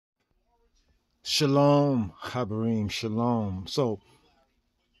Shalom, Habarim, shalom. So,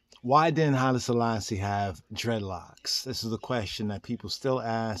 why didn't Haile Selassie have dreadlocks? This is a question that people still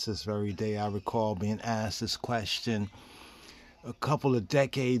ask this very day. I recall being asked this question a couple of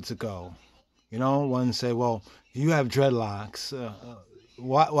decades ago. One said, well, you have dreadlocks.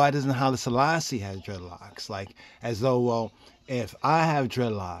 Why doesn't Haile Selassie have dreadlocks? Like, as though, well, if I have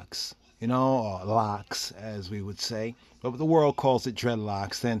dreadlocks, or locks, as we would say, but the world calls it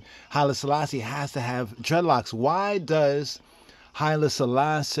dreadlocks, then Haile Selassie has to have dreadlocks. Why does Haile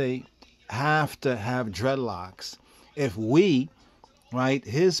Selassie have to have dreadlocks if we, right,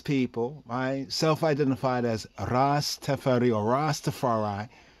 his people, right, self-identified as Rastafari,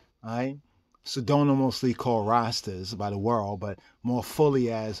 right, pseudonymously called Rastas by the world, but more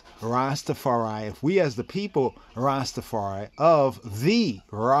fully as Rastafari. If we as the people Rastafari of the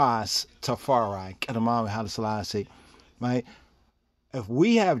Rastafari, Kedamah Haile Selassie, right? If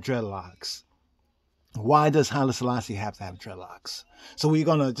we have dreadlocks, why does Haile Selassie have to have dreadlocks? So we're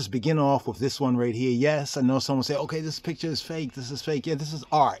going to just begin off with this one right here. Yes, I know someone say, okay, this picture is fake. This is fake. Yeah, this is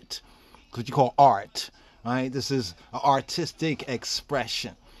art. What you call art, right? This is an artistic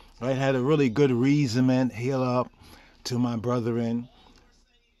expression, right? Had a really good reason, heal up to my brethren,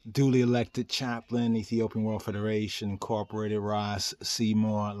 duly elected chaplain, Ethiopian World Federation, Incorporated, Ross,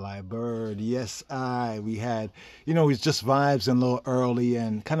 Seymour, Liberd. Yes, we had, it's just vibes and a little early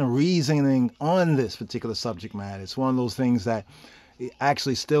and kind of reasoning on this particular subject matter. It's one of those things that it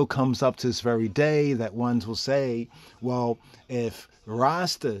actually still comes up to this very day that ones will say, well, if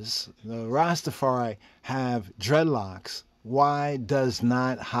Rastas, the Rastafari, have dreadlocks, why does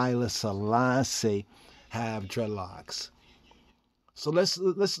not Haile Selassie have dreadlocks? So let's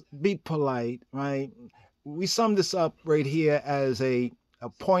be polite, right? We sum this up right here as a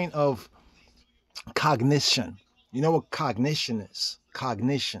point of cognition. You know what cognition is?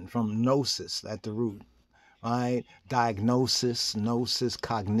 Cognition from gnosis at the root, right? Diagnosis, gnosis,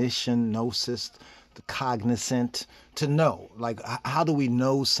 cognition, gnosis, the cognizant, to know. Like, how do we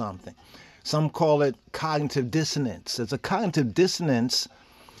know something? Some call it cognitive dissonance. There's a cognitive dissonance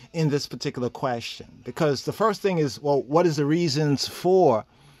in this particular question, because the first thing is, well, what is the reasons for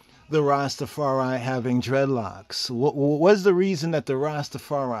the Rastafari having dreadlocks? What is the reason that the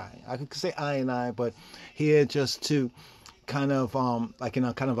Rastafari, I could say I, but here just to kind of like in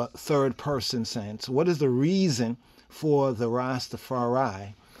a kind of a third person sense, what is the reason for the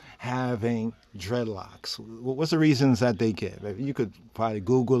Rastafari having dreadlocks? What's the reasons that they give? You could probably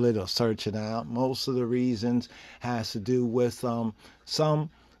Google it or search it out. Most of the reasons has to do with some.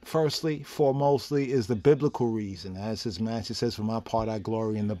 Firstly, foremostly, is the biblical reason. As his master says, for my part, I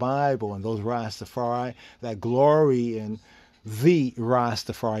glory in the Bible. And those Rastafari that glory in the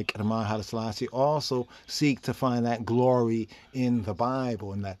Rastafari, Kedamah Haile Selassie, also seek to find that glory in the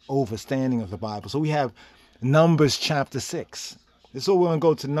Bible and that overstanding of the Bible. So we have Numbers chapter 6. So we're going to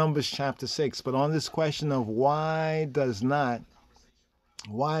go to Numbers chapter 6. But on this question of why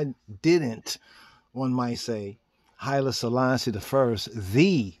didn't, one might say, Haile Selassie the first,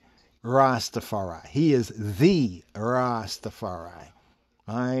 the Rastafari. He is the Rastafari,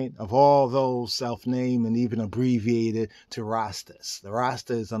 right? Of all those self-named and even abbreviated to Rastas. The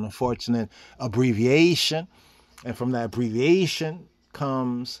Rasta is an unfortunate abbreviation, and from that abbreviation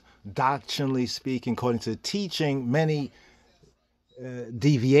comes, doctrinally speaking, according to the teaching, many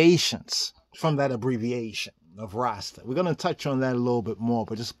deviations from that abbreviation of Rasta. We're going to touch on that a little bit more,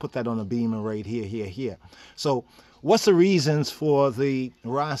 but just put that on the beamer right here. So what's the reasons for the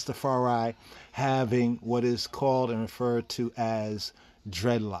Rastafari having what is called and referred to as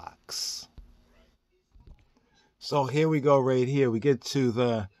dreadlocks? So here we go right here. We get to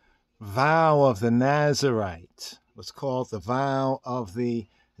the vow of the Nazarite. What's called the vow of the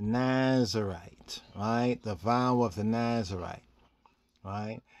Nazarite, right? The vow of the Nazarite,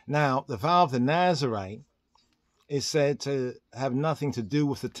 right? Now, the vow of the Nazarite is said to have nothing to do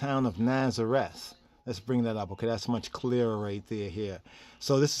with the town of Nazareth. Let's bring that up. Okay, that's much clearer right there here.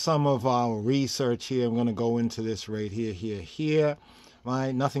 So this is some of our research here. I'm going to go into this right here.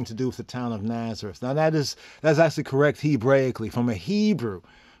 Right? Nothing to do with the town of Nazareth. Now that's actually correct Hebraically from a Hebrew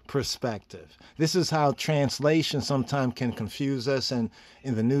perspective. This is how translation sometimes can confuse us. And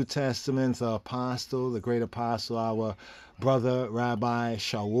in the New Testament, the apostle, the great apostle, our brother Rabbi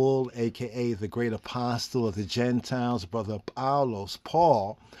Shaul, aka the great apostle of the Gentiles, brother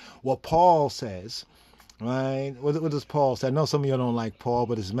Paul, what Paul says, right? What does Paul say? I know some of you don't like Paul,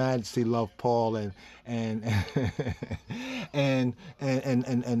 but His Majesty loved Paul, and and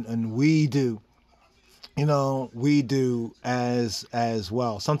we do. We do as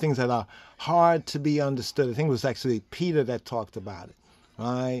well. Some things that are hard to be understood. I think it was actually Peter that talked about it,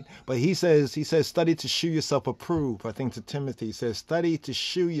 right? But he says, study to shew yourself approved. I think to Timothy, he says, study to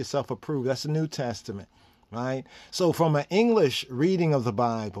shew yourself approved. That's the New Testament, right? So from an English reading of the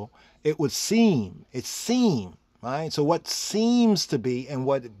Bible, it would seem, right? So what seems to be and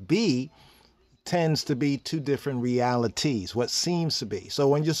what be tends to be two different realities, what seems to be. So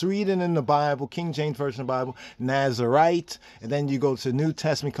when you're just reading in the Bible, King James Version of the Bible, Nazarite, and then you go to the New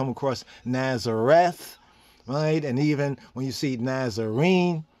Testament, come across Nazareth, right? And even when you see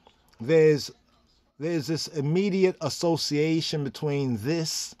Nazarene, there's this immediate association between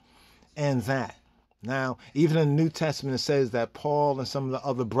this and that. Now, even in the New Testament, it says that Paul and some of the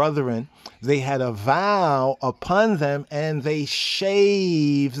other brethren, they had a vow upon them and they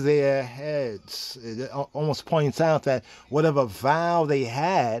shaved their heads. It almost points out that whatever vow they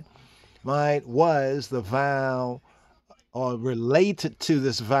had, right, was the vow or related to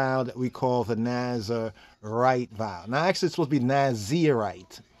this vow that we call the Nazarite vow. Now, actually, it's supposed to be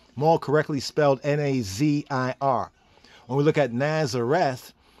Nazirite, more correctly spelled Nazir. When we look at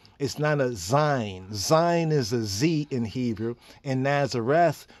Nazareth, it's not a Zain. Zain is a Z in Hebrew. In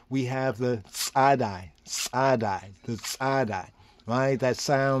Nazareth, we have the tzadai, the tzadai, right? That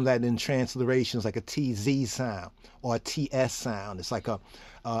sound that in transliteration is like a TZ sound or a TS sound. It's like a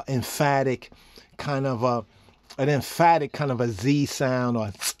emphatic kind of a Z sound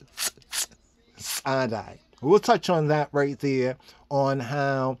or tzadai. We'll touch on that right there on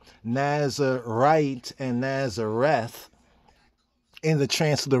how Nazarite and Nazareth in the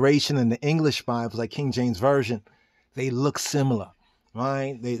transliteration in the English Bibles, like King James Version, they look similar,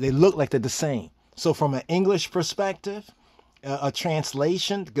 right? They look like they're the same. So from an English perspective, a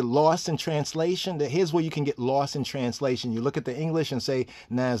translation, get lost in translation, here's where you can get lost in translation. You look at the English and say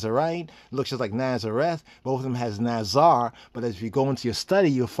Nazarite, it looks just like Nazareth. Both of them has Nazar, but as you go into your study,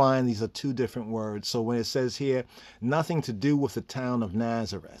 you'll find these are two different words. So when it says here, nothing to do with the town of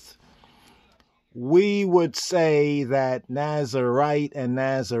Nazareth, we would say that Nazarite and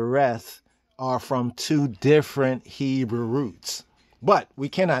Nazareth are from two different Hebrew roots. But we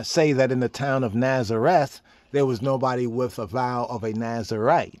cannot say that in the town of Nazareth, there was nobody with a vow of a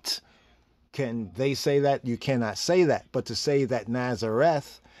Nazarite. Can they say that? You cannot say that. But to say that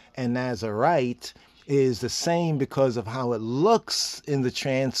Nazareth and Nazarite is the same because of how it looks in the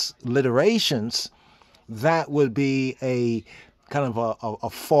transliterations, that would be a kind of a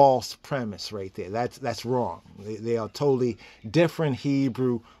false premise right there. That's wrong. They are totally different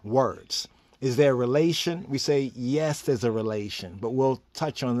Hebrew words. Is there a relation? We say, yes, there's a relation, but we'll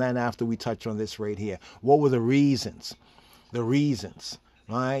touch on that after we touch on this right here. What were the reasons? The reasons,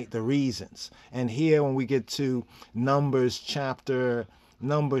 right? The reasons. And here when we get to Numbers chapter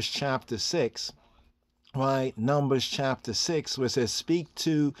 6, right? Numbers chapter 6, where it says, speak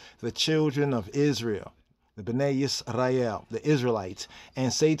to the children of Israel, the Bnei Yisrael, the Israelites,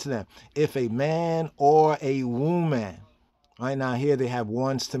 and say to them, if a man or a woman, right now here they have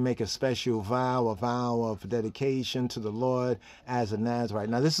wants to make a special vow, a vow of dedication to the Lord as a Nazarite.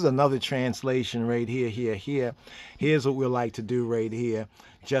 Now this is another translation right here. Here's what we like to do right here,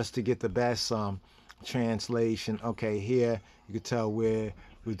 just to get the best translation. Okay, here you can tell we're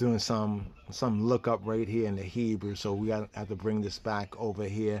doing some lookup right here in the Hebrew, so we have to bring this back over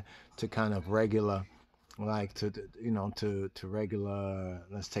here to kind of regular. Like to regular,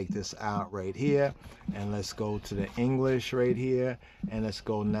 let's take this out right here and let's go to the English right here and let's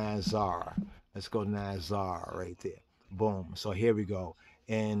go Nazar. Let's go Nazar right there. Boom. So here we go.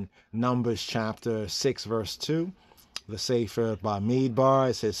 In Numbers chapter 6 verse 2, the Sefer Bamidbar,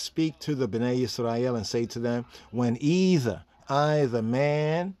 it says, speak to the Bnei Yisrael and say to them, when either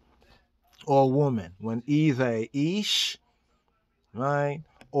man or woman, when either a ish, right,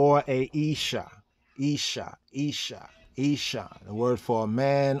 or a isha, the word for a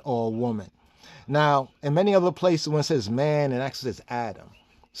man or a woman. Now, in many other places, when it says man, it actually says Adam.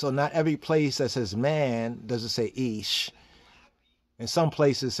 So not every place that says man does it say ish. In some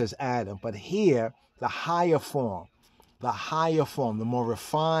places it says Adam. But here, the higher form, the more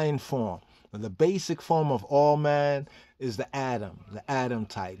refined form, the basic form of all man is the Adam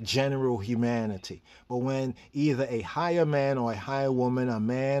type, general humanity. But when either a higher man or a higher woman, a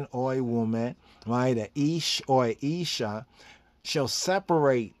man or a woman, right, a ish or a isha, shall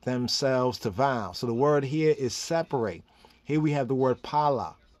separate themselves to vow. So the word here is separate. Here we have the word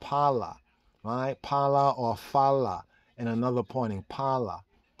pala, right, pala or fala, and another pointing pala,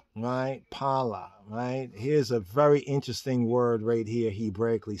 right, pala, right. Here's a very interesting word right here,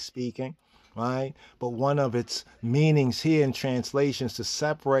 Hebraically speaking. Right, but one of its meanings here in translations to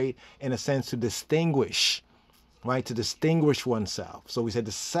separate, in a sense to distinguish, right, to distinguish oneself. So we said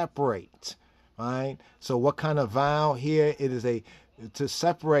to separate, right. So what kind of vow here? It is to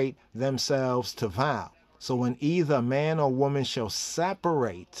separate themselves to vow. So when either man or woman shall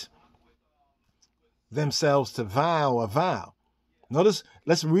separate themselves to vow a vow. Notice,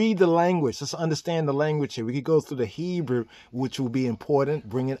 let's read the language. Let's understand the language here. We could go through the Hebrew, which will be important,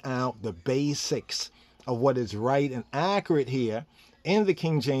 bringing out the basics of what is right and accurate here in the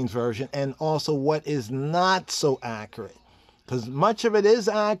King James Version, and also what is not so accurate. Because much of it is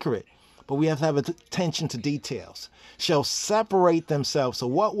accurate, but we have to have attention to details. Shall separate themselves. So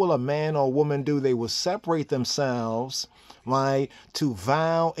what will a man or woman do? They will separate themselves, right, to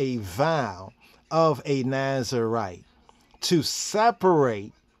vow a vow of a Nazarite. To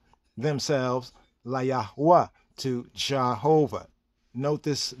separate themselves, la Yahweh, to Jehovah. Note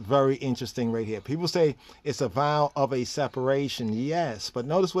this very interesting right here. People say it's a vow of a separation. Yes, but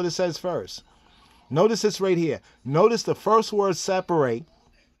notice what it says first. Notice this right here. Notice the first word separate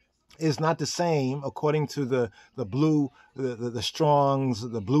is not the same according to the blue, the Strong's,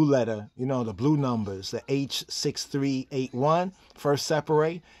 the blue letter, you know, the blue numbers, the H6381. First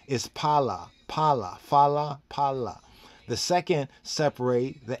separate is pala, pala, fala, pala. The second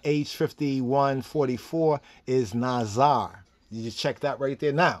separate, the H5144, is Nazar. You just check that right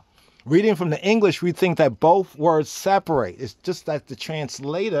there. Now, reading from the English, we think that both words separate. It's just that the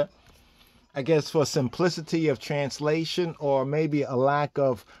translator, I guess for simplicity of translation or maybe a lack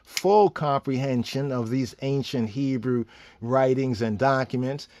of full comprehension of these ancient Hebrew writings and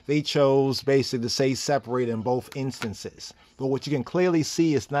documents, they chose basically to say separate in both instances. But what you can clearly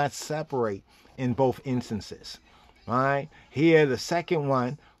see is not separate in both instances. All right, here the second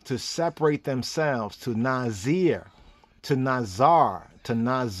one, to separate themselves, to Nazir, to Nazar, to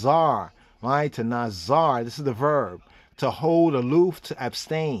Nazar, right, to Nazar. This is the verb. To hold aloof, to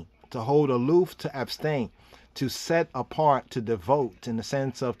abstain, to hold aloof, to abstain, to set apart, to devote, in the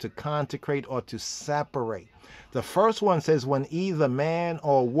sense of to consecrate or to separate. The first one says, when either man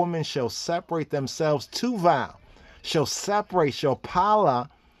or woman shall separate themselves to vow, shall separate, shall pala,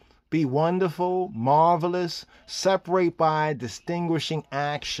 be wonderful, marvelous, separate by distinguishing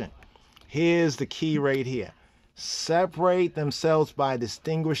action. Here's the key right here. Separate themselves by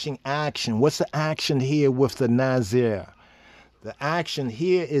distinguishing action. What's the action here with the Nazir? The action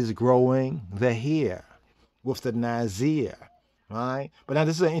here is growing the hair with the Nazir, right? But now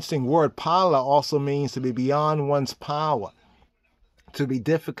this is an interesting word. Pala also means to be beyond one's power, to be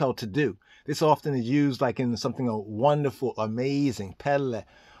difficult to do. This often is used like in something wonderful, amazing, pelle,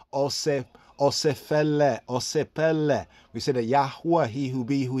 osefele. We say that Yahweh, he who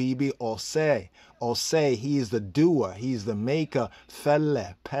he be, ose, he is the doer, he's the maker,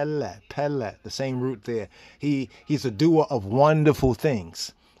 fele, pele, the same root there. He's a doer of wonderful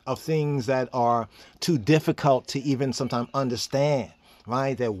things, of things that are too difficult to even sometimes understand.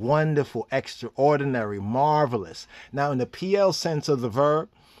 Right? They're wonderful, extraordinary, marvelous. Now, in the PL sense of the verb,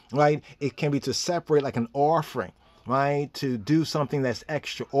 right, it can be to separate like an offering. Right, to do something that's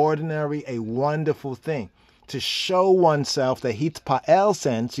extraordinary, a wonderful thing, to show oneself. The hitpa'el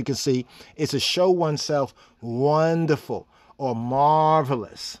sense, you can see, is to show oneself wonderful or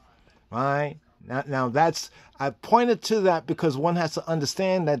marvelous. Right, now that's, I pointed to that because one has to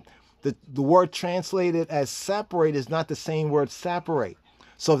understand that the word translated as separate is not the same word separate.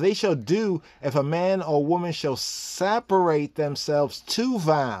 So they shall do, if a man or woman shall separate themselves to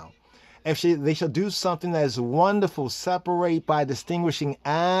vow, they shall do something that is wonderful, separate by distinguishing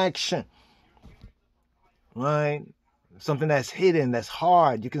action, right? Something that's hidden, that's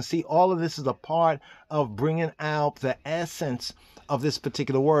hard. You can see all of this is a part of bringing out the essence of this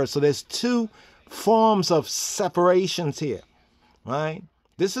particular word. So there's two forms of separations here, right?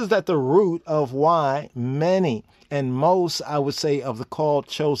 This is at the root of why many and most, I would say, of the called,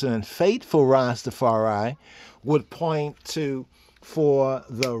 chosen, and faithful Rastafari would point to for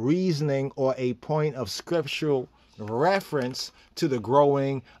the reasoning or a point of scriptural reference to the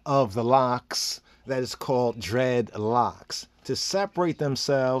growing of the locks that is called dreadlocks. To separate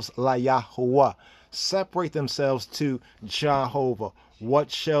themselves, la Yahuwah, separate themselves to Jehovah. What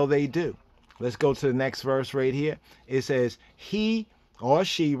shall they do? Let's go to the next verse right here. It says, he or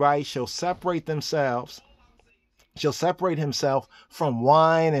she, right, shall separate themselves, shall separate himself from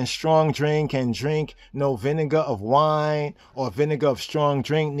wine and strong drink, and drink no vinegar of wine or vinegar of strong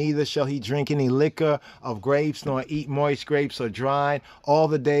drink, neither shall he drink any liquor of grapes, nor eat moist grapes or dried. All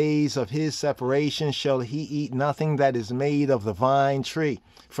the days of his separation shall he eat nothing that is made of the vine tree,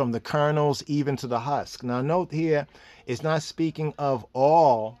 from the kernels even to the husk. Now note here, it's not speaking of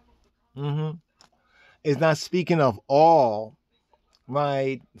all. It's not speaking of all,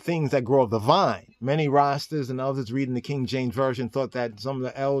 right, things that grow of the vine. Many Rastas and others reading the King James Version thought that some of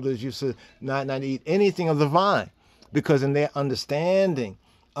the elders used to not eat anything of the vine. because in their understanding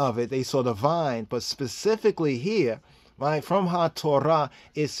of it, they saw the vine. But specifically here, right, from HaTorah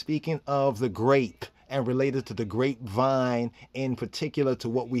is speaking of the grape and related to the grapevine, in particular to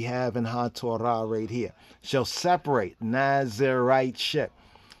what we have in HaTorah right here. Shall separate, Nazariteship.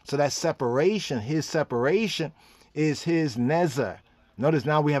 So that separation, his separation is his Nezer. Notice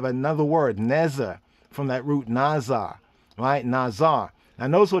now we have another word, Nezer, from that root Nazar, right? Nazar. Now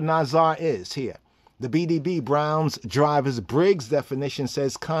notice what Nazar is here. The BDB, Brown's Drivers Briggs definition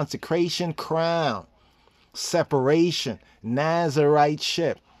says consecration, crown, separation,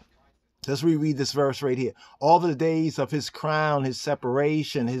 Nazariteship. Let's reread this verse right here. All the days of his crown, his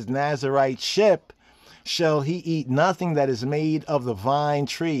separation, his Nazariteship, shall he eat nothing that is made of the vine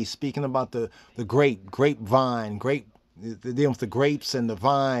tree. Speaking about the grapevine, dealing with the grapes and the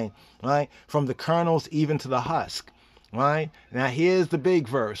vine, right? From the kernels even to the husk, right? Now here's the big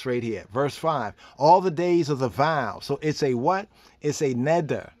verse right here. Verse 5. All the days of the vow. So it's a what? It's a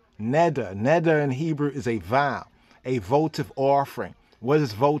neder. Neder in Hebrew is a vow, a votive offering. What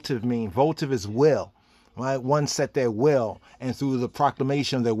does votive mean? Votive is will. Right? One set their will, and through the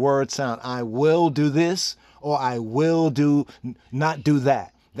proclamation of their word sound, I will do this, or I will not do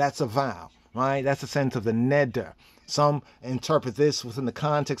that. That's a vow, right? That's the sense of the neder. Some interpret this within the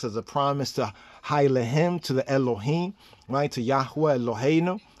context as a promise to Haile, to the Elohim, right? To Yahweh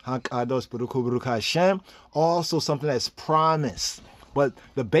Eloheinu, HaKadosh Baruch Hashem. Also something that's promised. But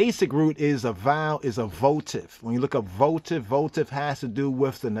the basic root is a vow, is a votive. When you look up votive, votive has to do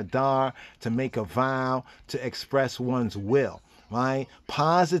with the nadar, to make a vow, to express one's will, right?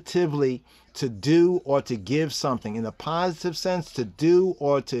 Positively, to do or to give something. In the positive sense, to do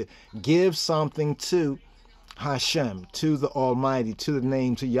or to give something to Hashem, to the Almighty, to the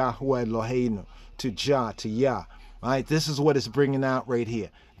name, to Yahweh Eloheinu, to Jah, to Yah, right? This is what it's bringing out right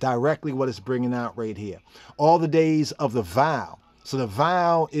here. Directly what it's bringing out right here. All the days of the vow. So the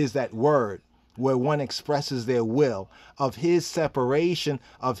vow is that word where one expresses their will of his separation,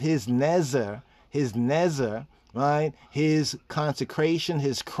 of his nezer, right? His consecration,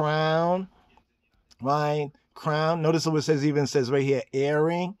 his crown, right? Crown. Notice what it says, even says right here,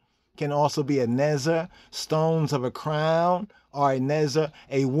 earring can also be a nezer. Stones of a crown are a nezer.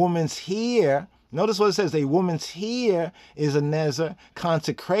 A woman's hair. Notice what it says, a woman's hair is a nezer.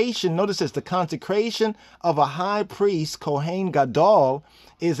 Consecration, notice this, the consecration of a high priest, Kohen Gadol,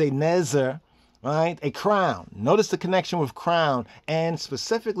 is a nezer, right? A crown. Notice the connection with crown, and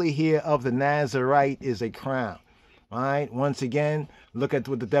specifically here of the Nazarite is a crown, right? Once again, look at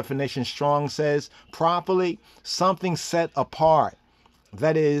what the definition Strong says. Properly, something set apart.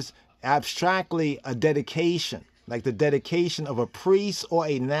 That is, abstractly, a dedication. Like the dedication of a priest or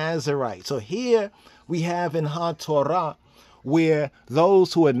a Nazarite. So here we have in HaTorah where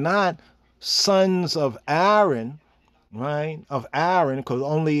those who are not sons of Aaron, right, of Aaron, because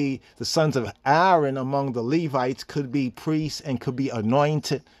only the sons of Aaron among the Levites could be priests and could be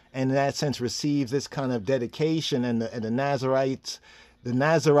anointed, and in that sense receive this kind of dedication, and the Nazarites, the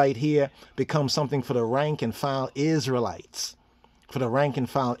Nazarite here becomes something for the rank and file Israelites. For the rank and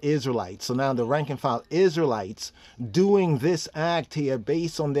file Israelites. So now the rank and file Israelites doing this act here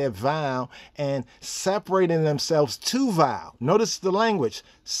based on their vow and separating themselves to vow. Notice the language.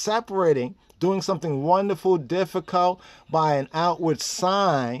 Separating, doing something wonderful, difficult by an outward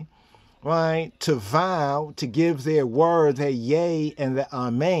sign, right? To vow, to give their word, their yea and their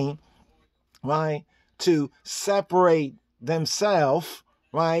amen, right? To separate themselves,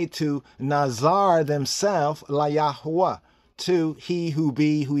 right? To nazar themselves, la Yahweh. To he who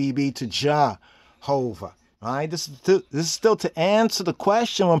be, to Jehovah. Right? This is still to answer the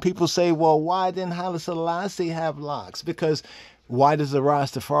question when people say, well, why didn't Haile Selassie have locks? Because why does the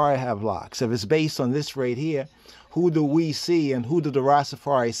Rastafari have locks? If it's based on this right here, who do we see and who do the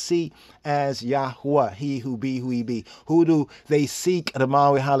Rastafari see as Yahweh, he who be? Who do they seek the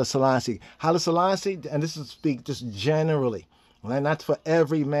Maui Haile Selassie? Haile Selassie, and this is speak just generally, right? Not for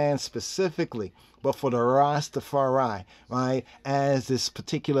every man specifically, but for the Rastafari, right, as this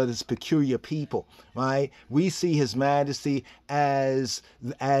peculiar people, right? We see His Majesty as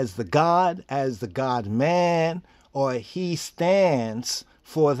the God man, or He stands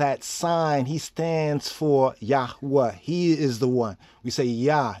for that sign. He stands for Yahweh. He is the one. We say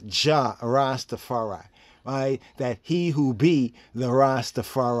Jah Rastafari, right? That he who be the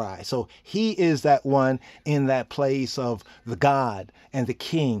Rastafari. So he is that one in that place of the God and the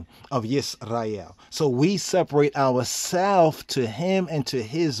King of Yisrael. So we separate ourselves to him and to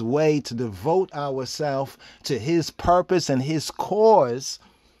his way, to devote ourselves to his purpose and his cause,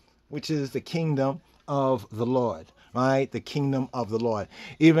 which is the kingdom of the Lord. right? The kingdom of the Lord.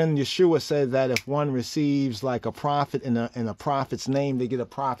 Even Yeshua said that if one receives like a prophet in a prophet's name, they get a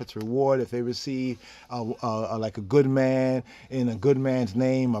prophet's reward. If they receive like a good man in a good man's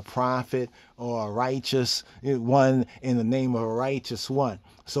name, a prophet, or a righteous one in the name of a righteous one.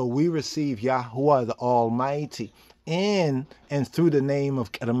 So we receive Yahuwah the Almighty in and through the name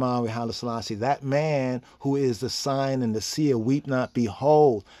of Haile Selassie, that man who is the sign and the seal. Weep not,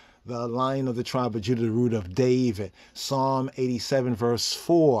 behold, the Lion of the tribe of Judah, the root of David. Psalm 87 verse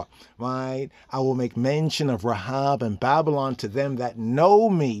 4, right? I will make mention of Rahab and Babylon to them that know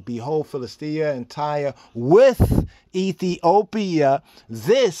me. Behold, Philistia and Tyre with Ethiopia.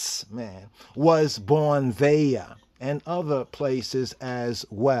 This man was born there, and other places as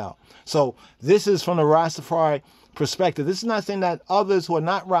well. So this is from the Rastafari perspective. This is not saying that others who are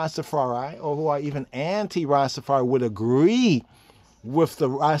not Rastafari or who are even anti-Rastafari would agree with the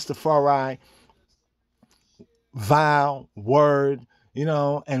Rastafari vow, word,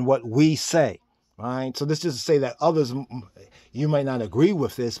 and what we say, right? So this is to say that others, you might not agree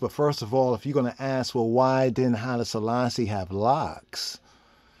with this, but first of all, if you're going to ask, well, why didn't Haile Selassie have locks?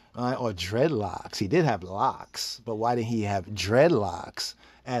 Right? Or dreadlocks? He did have locks, but why didn't he have dreadlocks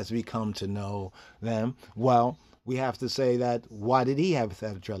as we come to know them? Well, we have to say that, why did he have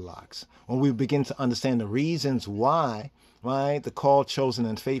dreadlocks? When we begin to understand the reasons why, right, the called, chosen,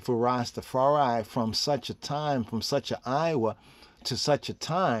 and faithful Rastafari from such a time, from such an Iowa to such a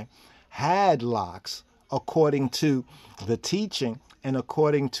time, had locks according to the teaching and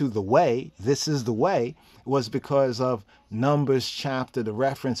according to the way, this is the way, was because of Numbers chapter, the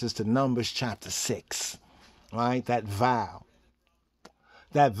references to Numbers chapter 6, right, that vow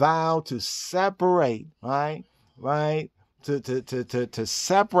to separate, right, to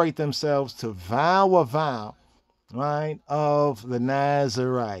separate themselves, to vow a vow, right, of the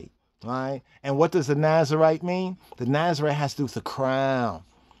Nazarite, right? And what does the Nazarite mean? The Nazarite has to do with the crown,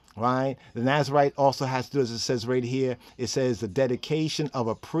 right? The Nazarite also has to do, as it says right here, it says the dedication of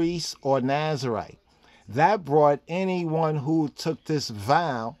a priest or Nazarite. That brought anyone who took this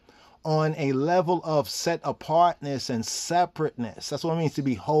vow on a level of set apartness and separateness. That's what it means to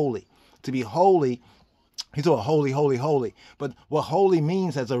be holy. To be holy, he's all holy, holy, holy. But what holy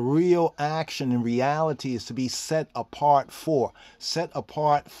means as a real action in reality is to be set apart for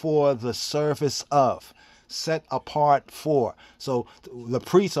the service of, set apart for. So the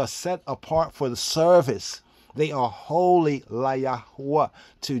priests are set apart for the service. They are holy la Yahuwah,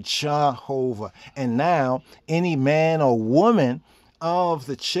 to Jehovah. And now any man or woman of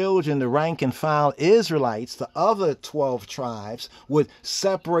the children, the rank and file Israelites, the other 12 tribes, would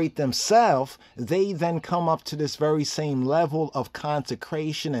separate themselves. They then come up to this very same level of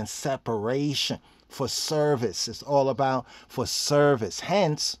consecration and separation for service. It's all about for service.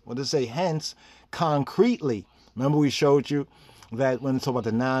 Hence, what does it say? Hence, concretely. Remember we showed you that when it's about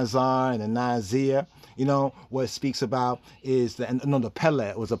the Nazar and the Nazir, what it speaks about is the Pele,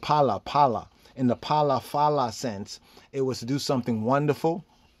 it was a Pala. In the Pala sense, it was to do something wonderful,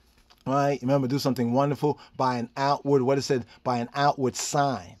 right? Remember, do something wonderful by an outward, what it said, by an outward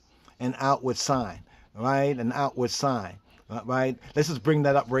sign, right? An outward sign, right? Let's just bring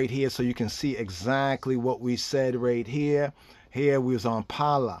that up right here so you can see exactly what we said right here. Here we was on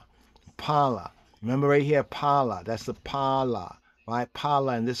Pala. Remember right here, Pala, that's the Pala, right?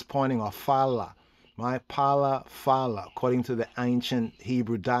 Pala, and this pointing or Fala. Right, Pala, according to the ancient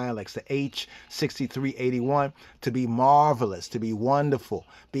Hebrew dialects, the H6381, to be marvelous, to be wonderful,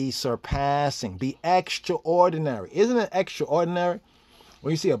 be surpassing, be extraordinary. Isn't it extraordinary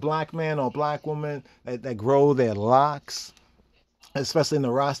when you see a black man or a black woman that grow their locks, especially in the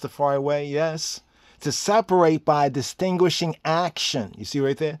Rastafari way? Yes. To separate by distinguishing action. You see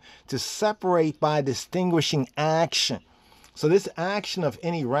right there? To separate by distinguishing action. So this action of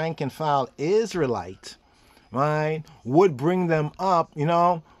any rank and file Israelite, right, would bring them up, and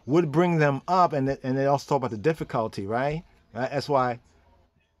they also talk about the difficulty, right? That's why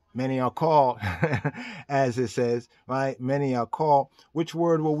many are called, as it says, right? Many are called. Which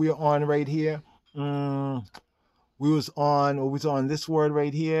word were we on right here? We was on this word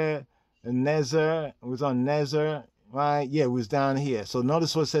right here, Nezer. It was on Nezer. Right? Yeah, it was down here. So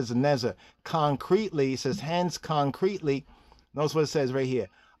notice what it says in Nezer. Concretely, it says, hence concretely. Notice what it says right here.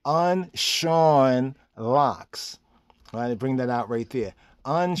 Unshorn locks. Right? Bring that out right there.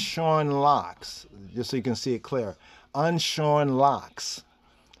 Unshorn locks. Just so you can see it clear. Unshorn locks.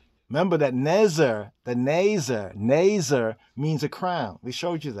 Remember that Nezer, Nazer means a crown. We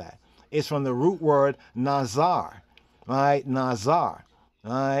showed you that. It's from the root word Nazar. Right? Nazar.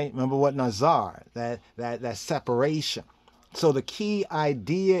 All right, remember what Nazar, that separation. So the key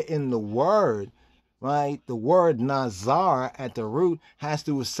idea in the word, right? The word Nazar at the root has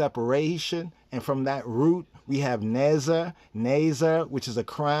to do with separation. And from that root, we have Nazar, which is a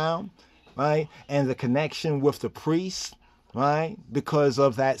crown, right? And the connection with the priest, right? Because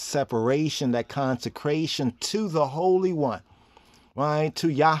of that separation, that consecration to the Holy One, right? To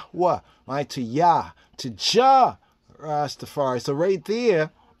Yahweh, right? To Yah, to Jah, Rastafari. So right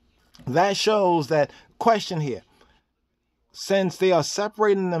there, that shows that question here. Since they are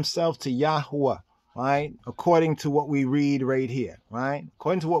separating themselves to Yahweh, right? According to what we read right here, right?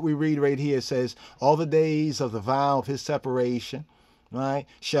 According to what we read right here, it says, all the days of the vow of his separation, right,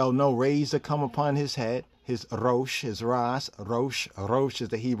 shall no razor come upon his head, his rosh, his ras, rosh is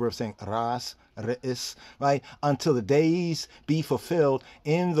the Hebrew of saying ras, re'is, right, until the days be fulfilled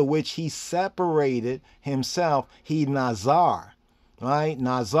in the which he separated himself, he nazar, right,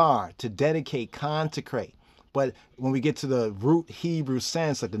 nazar, to dedicate, consecrate. But when we get to the root Hebrew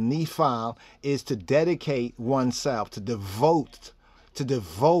sense, like the nephil, is to dedicate oneself, to devote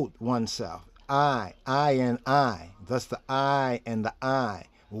oneself. I and I. Thus the I and the I.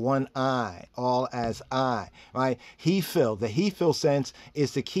 One I, all as I, right? The He-fil sense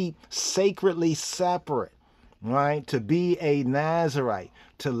is to keep sacredly separate, right? To be a Nazarite,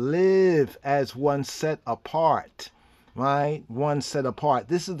 to live as one set apart, right? One set apart.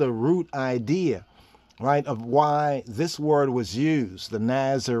 This is the root idea, right, of why this word was used, the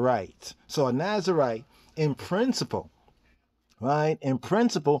Nazarite. So a Nazarite, in principle, right, in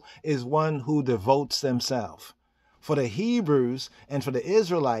principle, is one who devotes themselves. For the Hebrews and for the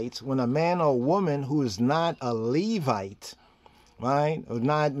Israelites, when a man or woman who is not a Levite, right, or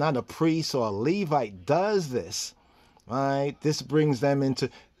not a priest or a Levite does this, right, this brings them into,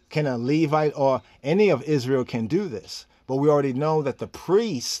 can a Levite or any of Israel can do this? But we already know that the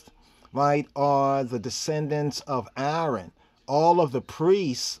priest, right, are the descendants of Aaron. All of the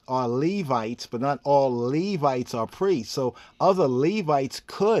priests are Levites, but not all Levites are priests. So other Levites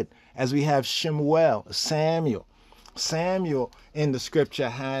could, as we have Shemuel, Samuel. Samuel in the scripture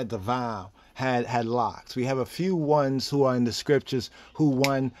had the vow, had locks. We have a few ones who are in the scriptures who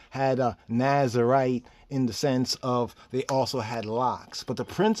one had a Nazarite in the sense of they also had locks. But the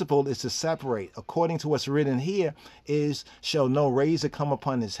principle is to separate. According to what's written here is, shall no razor come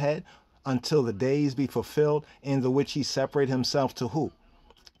upon his head until the days be fulfilled in the which he separate himself to who?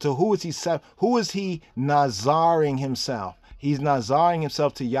 To who is he nazaring himself? He's nazaring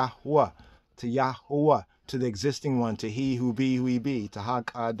himself to Yahweh, to the existing one, to he who be, to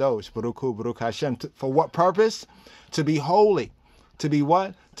HaKadosh, Baruch Hu, Baruch Hashem. For what purpose? To be holy. To be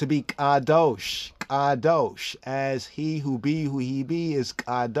what? To be Kadosh, as he who be is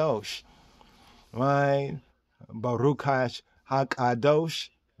Kadosh. Right? Baruch HaKadosh,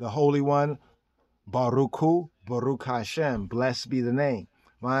 the Holy One, Baruch Hu, Baruch Hashem, blessed be the name,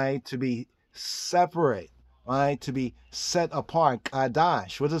 right? To be separate, right? To be set apart,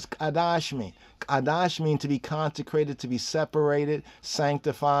 Kadash. What does Kadash mean? Kadash means to be consecrated, to be separated,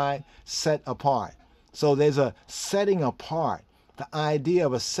 sanctified, set apart. So there's a setting apart, the idea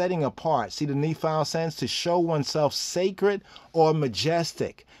of a setting apart. See the nephil sense? To show oneself sacred or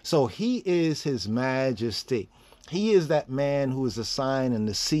majestic. So he is his majesty. He is that man who is the sign and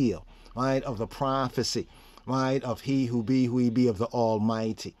the seal, right, of the prophecy, right, of he who be of the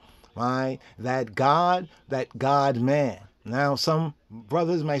Almighty, right? That God man. Now, some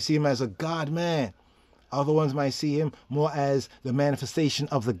brothers might see him as a God man. Other ones might see him more as the manifestation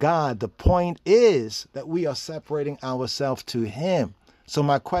of the God. The point is that we are separating ourselves to him. So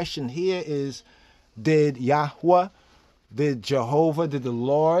my question here is, did Yahweh, did Jehovah, did the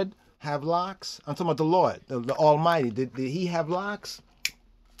Lord have locks? I'm talking about the Lord, the Almighty. Did he have locks?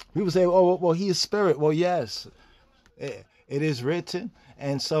 People say, oh, well, he is spirit. Well, yes, it is written,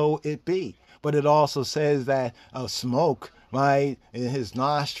 and so it be. But it also says that smoke, right, in his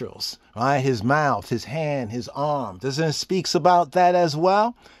nostrils, right, his mouth, his hand, his arm. Doesn't it speaks about that as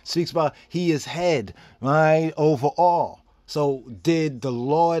well? It speaks about he is head, right, over all. So did the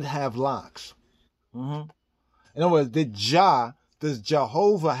Lord have locks? In other words, does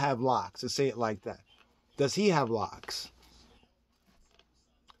Jehovah have locks? To say it like that. Does he have locks?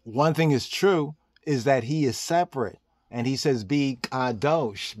 One thing is true is that he is separate. And he says, be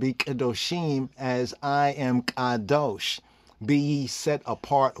kadosh, be kadoshim, as I am kadosh. Be ye set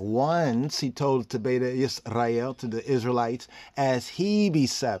apart once, he told to Beta Israel, to the Israelites, as he be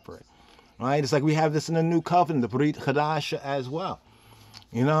separate. Right? It's like we have this in the new covenant, the Brit Chadasha as well.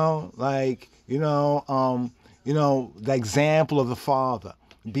 You know, like, the example of the Father,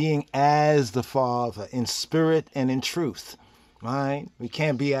 being as the Father in spirit and in truth. Right? We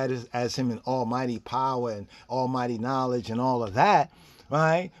can't be as him in almighty power and almighty knowledge and all of that,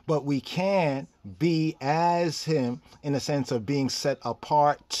 right? But we can be as him in the sense of being set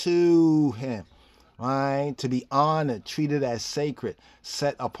apart to him, right? To be honored, treated as sacred,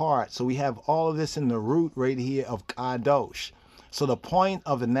 set apart. So we have all of this in the root right here of kadosh. So the point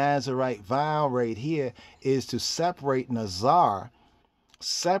of the Nazarite vow right here is to separate Nazar,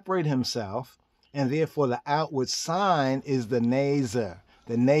 separate himself, and therefore the outward sign is the Nazar.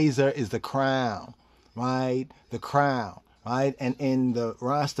 The Nazar is the crown, right? The crown, right? And in the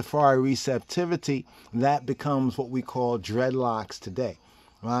Rastafari receptivity, that becomes what we call dreadlocks today,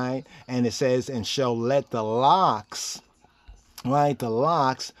 right? And it says, and shall let the locks, right? The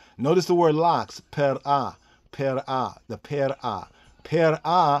locks, notice the word locks, per'ah, per'ah, the per'ah.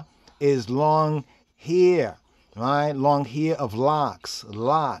 Per'ah is long hair, right? Long hair of locks,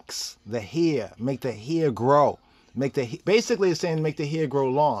 locks, the hair, make the hair grow. Basically it's saying make the hair grow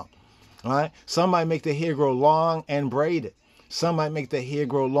long, right? Some might make the hair grow long and braid it. Some might make the hair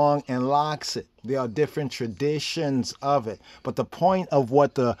grow long and locks it. There are different traditions of it. But the point of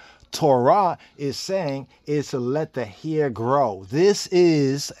what the Torah is saying is to let the hair grow. This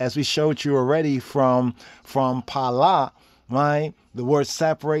is, as we showed you already from Pala, right? The word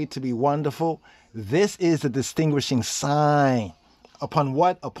separate, to be wonderful. This is the distinguishing sign. Upon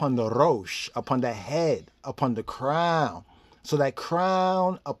what? Upon the rosh, upon the head, upon the crown. So that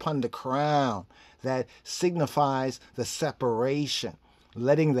crown upon the crown, that signifies the separation.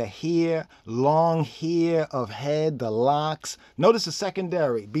 Letting the hair, long hair of head, the locks. Notice the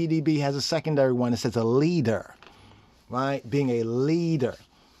secondary. BDB has a secondary one. It says a leader, right? Being a leader,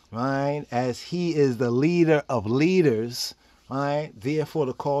 right? As he is the leader of leaders, right? Therefore,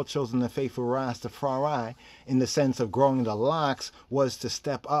 the call chosen the faithful Rastafari, in the sense of growing the locks, was to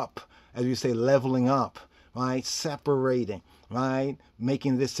step up, as you say, leveling up, right? Separating, right?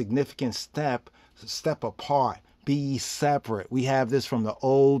 Making this significant step apart. Be ye separate. We have this from the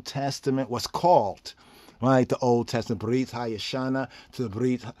Old Testament, what's called, right? The Old Testament, Brit Hayashana to the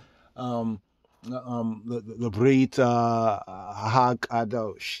Brit, the Brit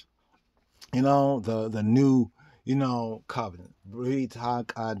Hakadosh. You know, the new, you know, covenant. Brit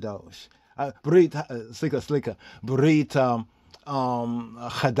Hakadosh. Brit Slika. Brit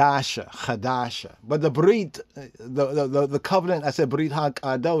Chadasha. But the Brit, the covenant, I said Brit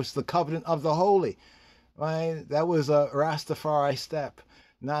Hakadosh, the covenant of the holy. Right? That was a Rastafari step.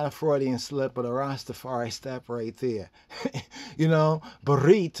 Not a Freudian slip, but a Rastafari step right there. You know,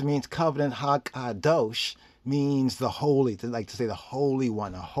 Barit means covenant, Hakadosh means the holy, to say the holy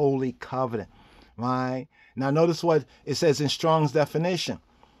one, a holy covenant. Right? Now notice what it says in Strong's definition.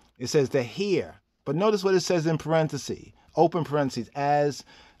 It says the here, but notice what it says in parentheses, open parentheses, as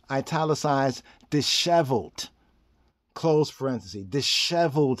italicized, disheveled, close parentheses,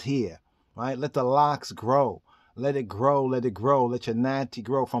 disheveled here. Right? Let the locks grow. Let it grow. Let it grow. Let your natty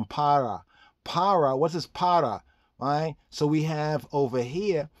grow from para. Para, what is para? Right? So we have over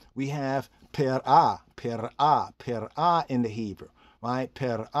here, we have per'ah in the Hebrew. Right?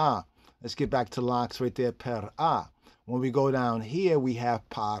 Per'ah. Let's get back to locks right there. Per'ah. When we go down here, we have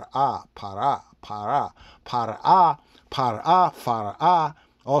para.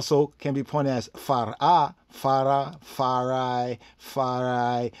 Also can be pointed as far'a, farai,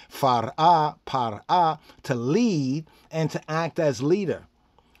 par'a, to lead and to act as leader,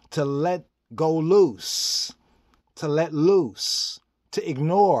 to let go loose, to let loose, to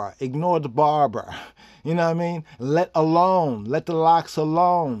ignore the barber. You know what I mean? Let alone, let the locks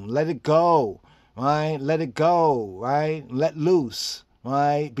alone, let it go, right? Let it go, right? Let loose,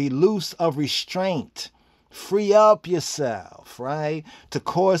 right? Be loose of restraint. Free up yourself, right? To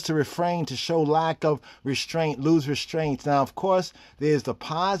cause to refrain, to show lack of restraint, lose restraint. Now, of course, there's the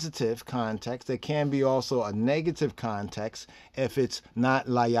positive context. There can be also a negative context if it's not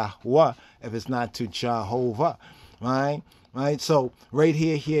la Yahweh, if it's not to Jehovah, right? Right? So right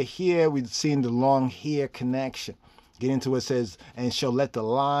here, we've seen the long hair connection. Get into what it says, and shall let the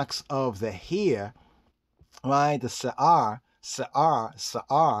locks of the hair, right? The Sa'ar, or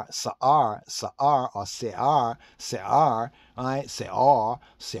Se'ar, right?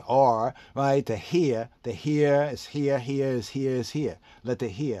 Se'ar, right? The hair is here. Let the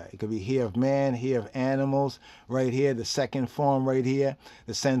hair, it could be hair of man, hair of animals, right here. The second form right here,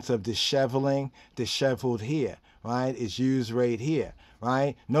 the sense of disheveling, disheveled hair, right? Is used right here,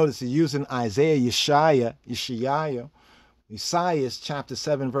 right? Notice it's using Isaiah, Yeshayahu, Isaiah chapter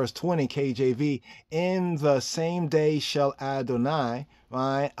 7 verse 20 KJV. In the same day shall Adonai,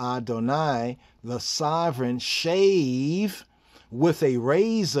 right? Adonai, the sovereign, shave with a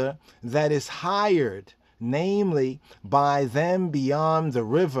razor that is hired, namely by them beyond the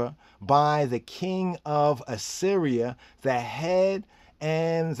river, by the king of Assyria, the head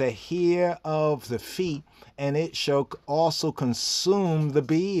and the hair of the feet, and it shall also consume the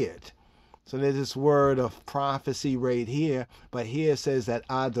beard. So there's this word of prophecy right here, but here it says that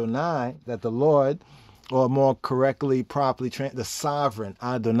Adonai, that the Lord, or more correctly, properly, the sovereign,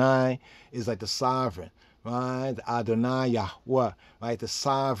 Adonai is like the sovereign, right? The Adonai Yahweh, right? The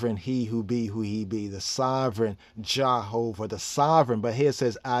sovereign, he who he be, the sovereign Jehovah, the sovereign. But here it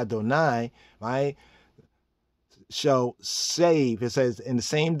says Adonai, right? Shall shave. It says, in the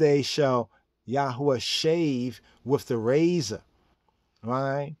same day shall Yahweh shave with the razor,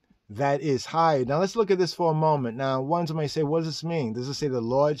 right? That is higher. Now let's look at this for a moment. Now, ones might say, what does this mean? Does it say the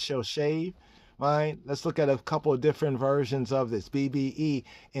Lord shall shave? Right? Let's look at a couple of different versions of this. BBE,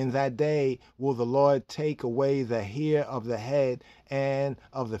 in that day will the Lord take away the hair of the head and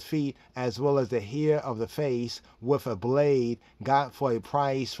of the feet, as well as the hair of the face, with a blade got for a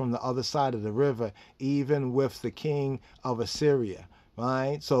price from the other side of the river, even with the king of Assyria.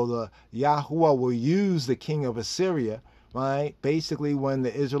 Right? So the Yahuwah will use the king of Assyria, right? Basically, when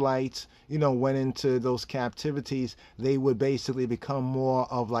the Israelites, went into those captivities, they would basically become more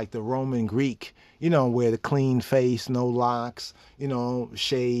of like the Roman Greek, where the clean face, no locks,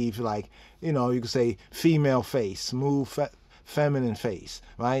 shave, like, you could say female face, smooth, feminine face,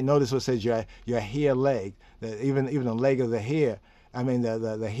 right? Notice what it says your hair leg, even the leg of the hair,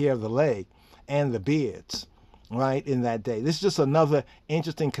 the hair of the leg and the beards, right, in that day. This is just another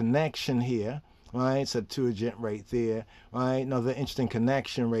interesting connection here. Right, Septuagint right there, right? Another interesting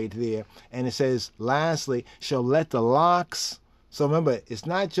connection right there. And it says, lastly, shall let the locks. So remember, it's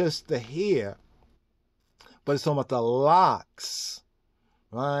not just the hair, but it's talking about the locks,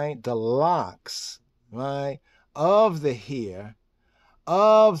 right? The locks, right? Of the hair,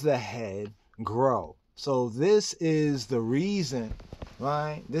 of the head grow. So this is the reason,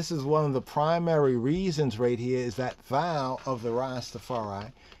 right? This is one of the primary reasons right here is that vow of the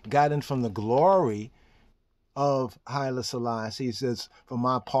Rastafari gotten from the glory of Haile Selassie. He says, for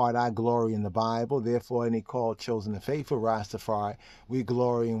my part, I glory in the Bible. Therefore, any called, chosen, and faithful Rastafari, we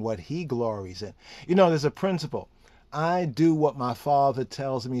glory in what he glories in. There's a principle. I do what my father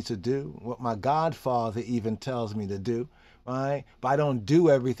tells me to do, what my godfather even tells me to do, right? But I don't do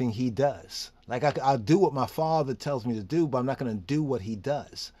everything he does. Like I'll do what my father tells me to do, but I'm not going to do what he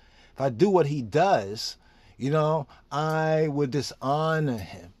does. If I do what he does, I would dishonor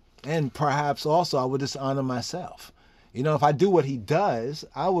him. And perhaps also I would dishonor myself. If I do what he does,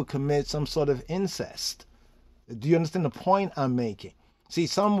 I would commit some sort of incest. Do you understand the point I'm making? See,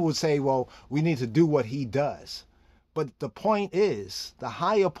 some would say, well, we need to do what he does. But the point is, the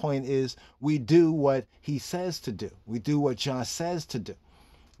higher point is, we do what he says to do. We do what John says to do,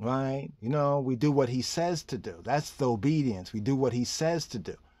 right? We do what he says to do. That's the obedience. We do what he says to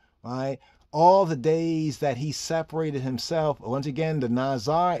do, right? All the days that he separated himself, once again, the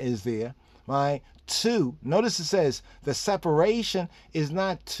Nazar is there, right? Notice it says the separation is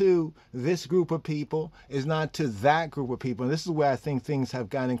not to this group of people, is not to that group of people. And this is where I think things have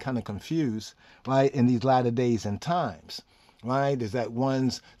gotten kind of confused, right, in these latter days and times, right? Is that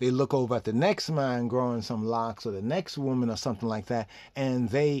ones, they look over at the next man growing some locks or the next woman or something like that, and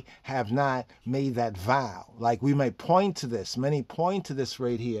they have not made that vow. Like we might point to this, many point to this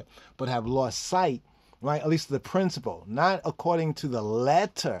right here, but have lost sight, right, at least the principle, not according to the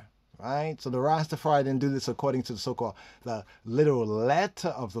letter, right? So the Rastafari didn't do this according to the so-called, the literal letter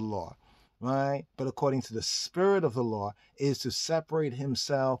of the law, right? But according to the spirit of the law is to separate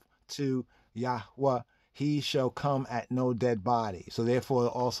himself to Yahweh. He shall come at no dead body. So therefore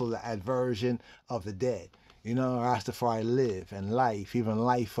also the adversion of the dead. Rastafari live and life, even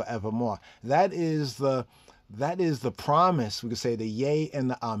life forevermore. That is the promise, we could say, the yea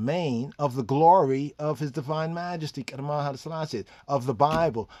and the amen of the glory of his divine majesty, of the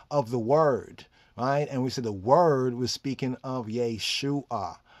Bible, of the word, right? And we said the word was speaking of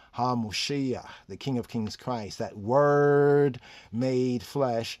Yeshua, HaMoshiach, the King of Kings Christ, that word made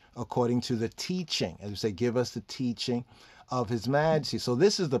flesh according to the teaching. As we say, give us the teaching of his majesty. So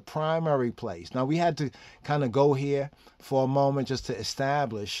this is the primary place. Now we had to kind of go here for a moment just to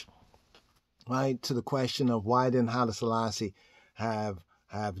establish, right, to the question of why didn't Haile Selassie have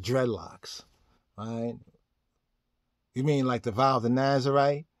dreadlocks, right? You mean like the vow of the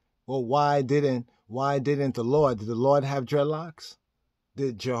Nazarite? Well, why didn't the Lord? Did the Lord have dreadlocks?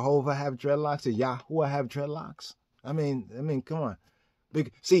 Did Jehovah have dreadlocks? Did Yahuwah have dreadlocks? I mean, come on.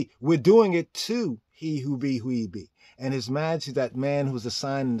 See, we're doing it to he who be. And his majesty, that man who's the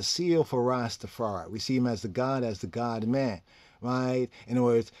sign and the seal for Rastafari. We see him as the God man, right? In other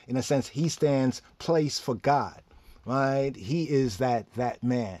words, in a sense, he stands place for God, right? He is that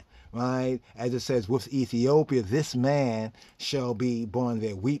man, right? As it says, with Ethiopia, this man shall be born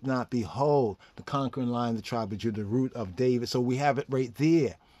there. Weep not, behold, the conquering line of the tribe of Judah, the root of David. So we have it right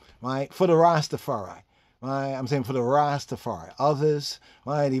there, right? For the Rastafari, right? I'm saying for the Rastafari. Others,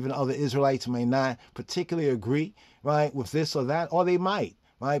 right? Even other Israelites may not particularly agree, right, with this or that, or they might.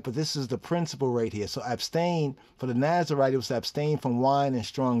 Right, but this is the principle right here. So abstain, for the Nazarite, it was to abstain from wine and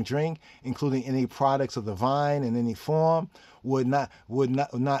strong drink, including any products of the vine in any form, would not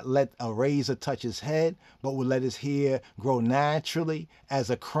let a razor touch his head, but would let his hair grow naturally as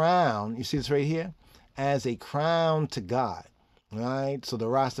a crown. You see this right here? As a crown to God. Right? So the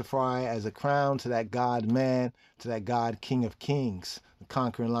Rastafari as a crown to that God man, to that God King of Kings, the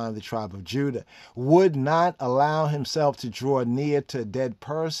conquering line of the tribe of Judah, would not allow himself to draw near to a dead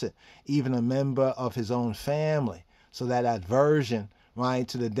person, even a member of his own family. So that aversion, right,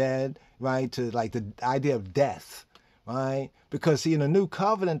 to the dead, right, to like the idea of death, right? Because see, in the new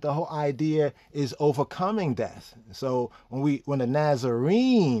covenant, the whole idea is overcoming death. So when the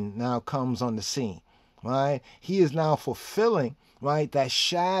Nazarene now comes on the scene, right, he is now fulfilling, right, that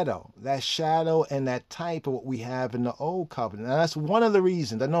shadow and that type of what we have in the old covenant. Now that's one of the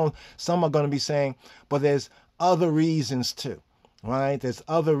reasons. I know some are going to be saying, but there's other reasons too, right? There's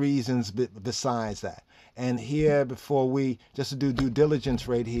other reasons besides that. And here, before we just to do due diligence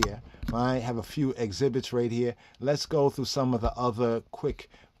right here, right, have a few exhibits right here. Let's go through some of the other quick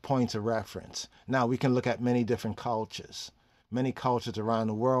points of reference. Now we can look at many different cultures. Many cultures around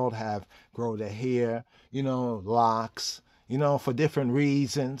the world have grown their hair, locks, for different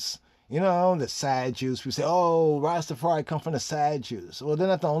reasons. The Sad Jews, we say, oh, Rastafari come from the Sad Jews. Well, they're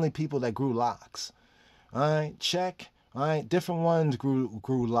not the only people that grew locks. All right, check. All right, different ones grew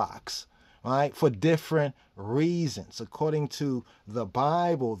locks. All right, for different reasons. According to the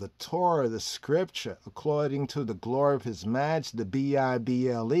Bible, the Torah, the Scripture, according to the glory of His Majesty, the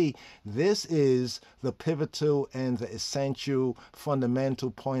Bible, this is the pivotal and the essential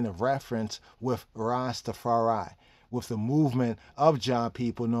fundamental point of reference with Rastafari, with the movement of Jah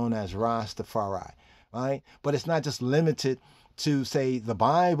people known as Rastafari, right? But it's not just limited to, say, the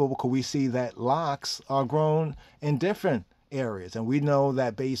Bible, because we see that locks are grown in different areas. And we know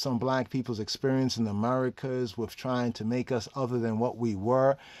that based on black people's experience in the Americas with trying to make us other than what we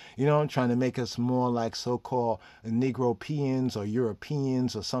were, trying to make us more like so-called Negropeans or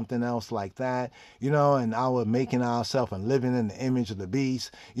Europeans or something else like that, and our making ourselves and living in the image of the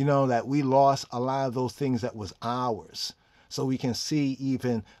beast, that we lost a lot of those things that was ours. So we can see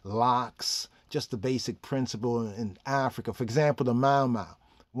even locks, just the basic principle in Africa. For example, the Mau Mau. I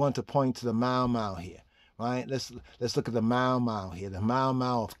want to point to the Mau Mau here. Right? Let's look at the Mau Mau here, the Mau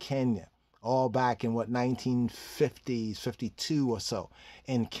Mau of Kenya, all back in 1950s, 52 or so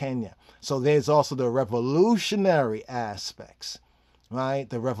in Kenya. So there's also the revolutionary aspects, right?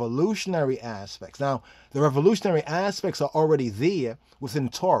 The revolutionary aspects. Now, the revolutionary aspects are already there within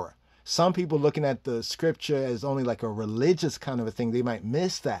Torah. Some people looking at the scripture as only like a religious kind of a thing, they might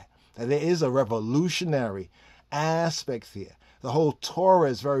miss that there is a revolutionary aspect there. The whole Torah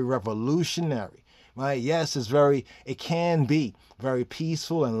is very revolutionary. Right? Yes, it can be very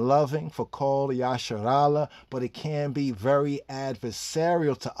peaceful and loving for Kol Yasharallah, but it can be very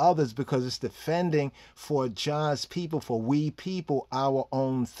adversarial to others because it's defending for Jah's people, for we people, our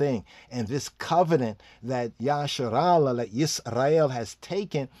own thing. And this covenant that Yasharallah, that Yisrael has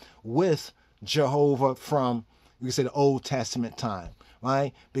taken with Jehovah from, we can say, the Old Testament time,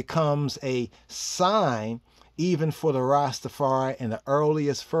 right, becomes a sign even for the Rastafari, and the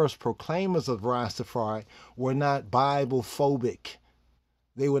earliest first proclaimers of Rastafari were not Bible phobic.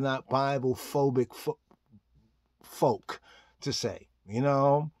 They were not Bible phobic folk, to say. They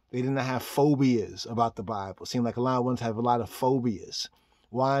didn't have phobias about the Bible. It seemed like a lot of ones have a lot of phobias.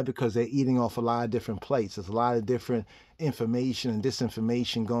 Why? Because they're eating off a lot of different plates. There's a lot of different information and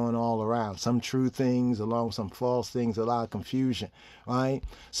disinformation going all around. Some true things along with some false things, a lot of confusion, right?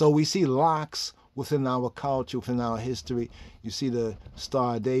 So we see locks within our culture, within our history. You see the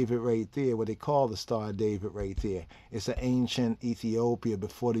Star of David right there, what they call the Star of David right there. It's an ancient Ethiopia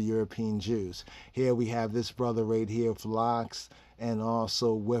before the European Jews. Here we have this brother right here with locks, and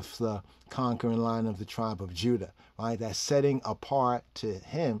also with the conquering line of the tribe of Judah, right? That's setting apart to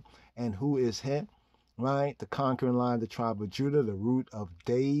him. And who is him? Right? The conquering line of the tribe of Judah, the root of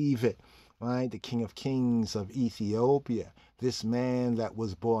David, right? The King of Kings of Ethiopia, this man that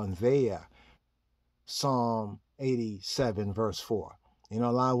was born there. Psalm 87, verse 4. A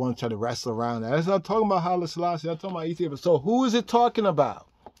lot of ones try to wrestle around that. It's not talking about Haile Selassie. I'm talking about Ethiopia. So who is it talking about?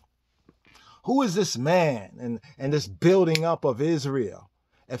 Who is this man and this building up of Israel?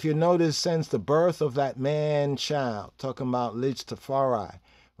 If you notice, since the birth of that man-child, talking about Rastafari,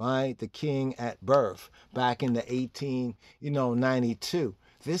 right? The king at birth back in the 1892.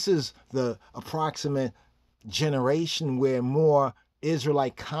 This is the approximate generation where more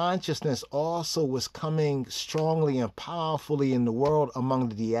Israelite consciousness also was coming strongly and powerfully in the world among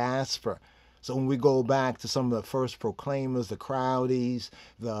the diaspora. So when we go back to some of the first proclaimers, the Crowdies,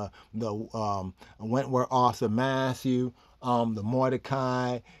 the Wentworth Arthur Matthew, the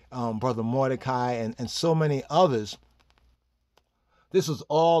Mordecai, Brother Mordecai, and so many others, this was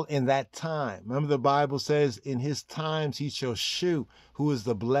all in that time. Remember the Bible says, in his times he shall shew who is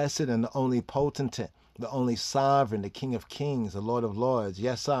the blessed and the only potentate, the only sovereign, the King of kings, the Lord of lords.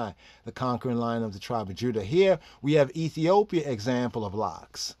 Yes, I, the conquering lion of the tribe of Judah. Here we have Ethiopia example of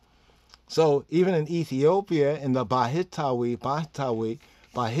locks. So even in Ethiopia, in the Bahitawi,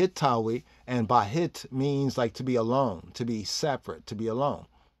 and Bahit means like to be alone, to be separate, to be alone.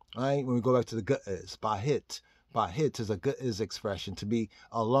 Right? When we go back to the Gu'ez, Bahit is a Gu'ez expression, to be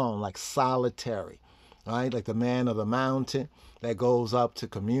alone, like solitary. Right? Like the man of the mountain that goes up to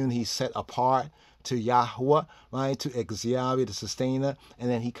commune, he's set apart to Yahweh, right, to Yahweh, the sustainer, and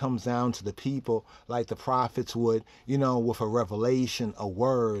then he comes down to the people like the prophets would, with a revelation, a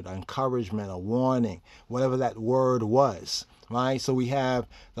word, encouragement, a warning, whatever that word was, right? So we have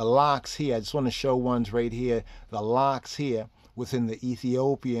the locks here. I just want to show ones right here, the locks here within the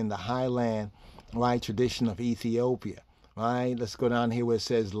Ethiopian, the highland, right, tradition of Ethiopia, right? Let's go down here where it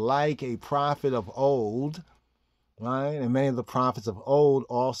says, like a prophet of old, right? And many of the prophets of old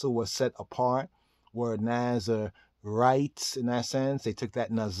also were set apart, were Nazarites in that sense. They took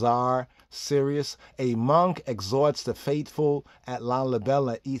that Nazar serious. A monk exhorts the faithful at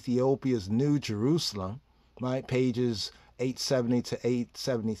Lalibela, Ethiopia's New Jerusalem, right? Pages 870 to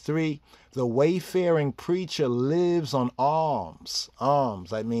 873. The wayfaring preacher lives on alms.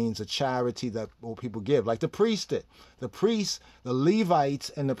 Alms, that means a charity that people give, like the priest did. The priests, the Levites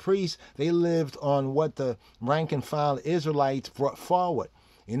and the priests, they lived on what the rank and file Israelites brought forward.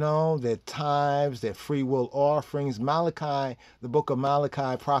 Their tithes, their free will offerings. Malachi, the book of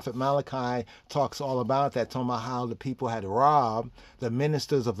Malachi, Prophet Malachi talks all about that, talking about how the people had robbed the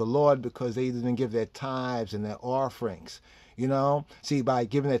ministers of the Lord because they didn't give their tithes and their offerings. See, by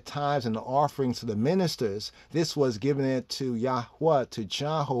giving their tithes and the offerings to the ministers, this was giving it to Yahweh, to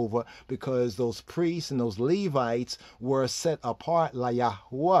Jehovah, because those priests and those Levites were set apart like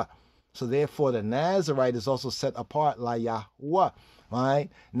Yahweh. So therefore, the Nazarite is also set apart like Yahweh. Right?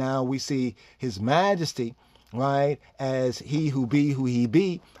 Now we see his majesty, right, as he who be who he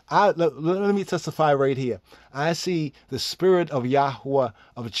be. Let me testify right here. I see the spirit of Yahweh,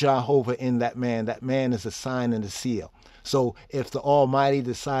 of Jehovah in that man. That man is a sign and a seal. So if the Almighty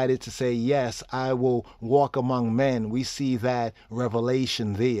decided to say, yes, I will walk among men, we see that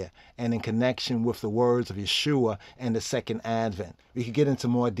revelation there, and in connection with the words of Yeshua and the second advent. We could get into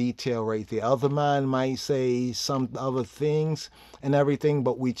more detail right there. Other man might say some other things and everything,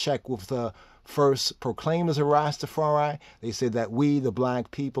 but we check with the first proclaimers of Rastafari. They said that we, the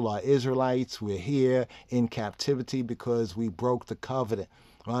black people, are Israelites. We're here in captivity because we broke the covenant.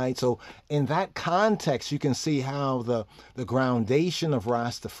 Right? So in that context, you can see how the groundation of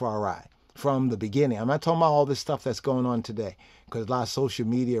Rastafari from the beginning. I'm not talking about all this stuff that's going on today, because a lot of social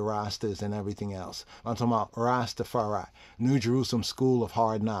media Rastas and everything else. I'm talking about Rastafari, New Jerusalem School of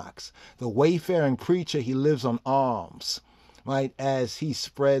Hard Knocks. The wayfaring preacher, he lives on alms, right, as he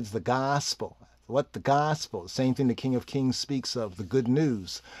spreads the gospel. What the gospel? Same thing the King of Kings speaks of, the good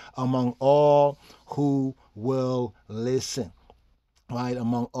news among all who will listen. Right,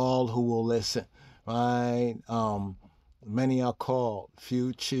 among all who will listen, right? Many are called,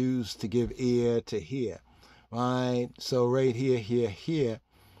 few choose to give ear to hear, right? So right here,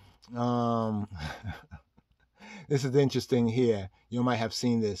 this is interesting here. You might have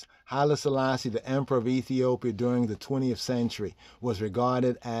seen this. Haile Selassie, the emperor of Ethiopia during the 20th century, was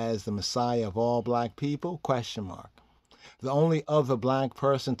regarded as the Messiah of all black people? ? The only other black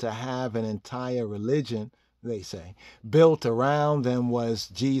person to have an entire religion, they say, built around them was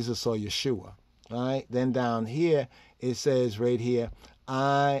Jesus or Yeshua. Right? Then down here, it says right here,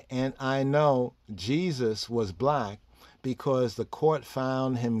 I know Jesus was black because the court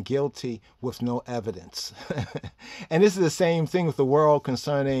found him guilty with no evidence. And this is the same thing with the world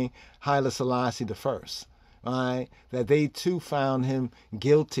concerning Haile Selassie I, right? That they too found him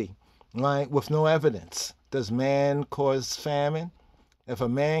guilty, right, with no evidence. Does man cause famine? If a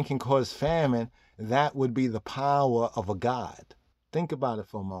man can cause famine, that would be the power of a God. Think about it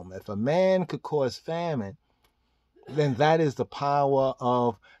for a moment. If a man could cause famine, then that is the power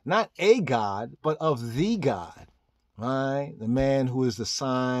of not a God, but of the God, right? The man who is the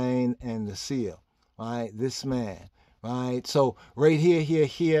sign and the seal, right? This man, right? So right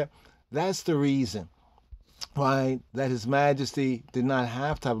here, that's the reason, right, that His Majesty did not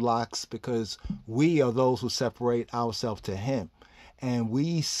have to have locks, because we are those who separate ourselves to Him. And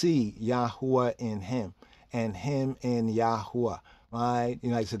we see Yahuwah in Him and Him in Yahuwah, right? You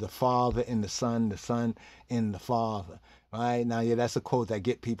know, like I said, the Father in the Son in the Father, right? Now, yeah, that's a quote that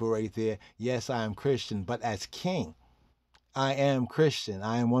get people right there. Yes, I am Christian, but as King, I am Christian.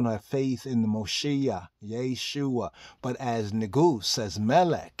 I am one who have faith in the Moshiach, Yeshua. But as Negus, as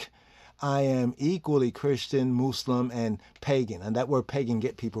Melech, I am equally Christian, Muslim, and pagan. And that word pagan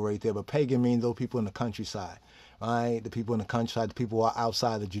get people right there. But pagan means those people in the countryside, right? The people in the countryside, the people who are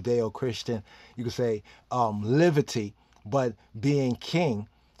outside the Judeo-Christian, you could say, liberty, but being king,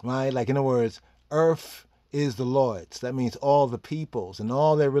 right? Like, in other words, earth is the Lord's. That means all the peoples and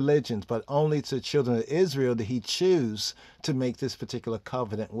all their religions, but only to the children of Israel did He choose to make this particular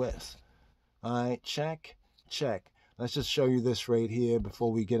covenant with. All right, check, check. Let's just show you this right here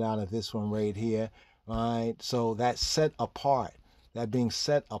before we get out of this one right here. All right, so that's set apart, that being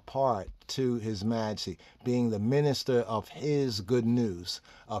set apart to His Majesty, being the minister of His good news,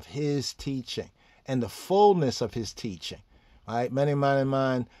 of His teaching, and the fullness of His teaching. Right? Many of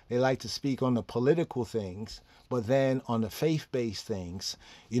mine, they like to speak on the political things, but then on the faith-based things,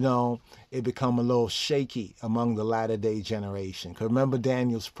 you know, it become a little shaky among the latter-day generation. Because remember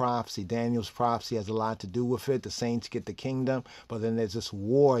Daniel's prophecy. Daniel's prophecy has a lot to do with it. The saints get the kingdom, but then there's this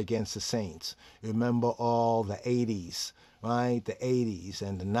war against the saints. Remember all the 80s, right? The 80s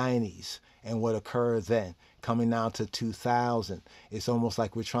and the 90s and what occurred then. Coming now to 2000, it's almost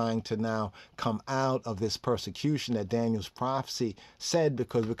like we're trying to now come out of this persecution that Daniel's prophecy said,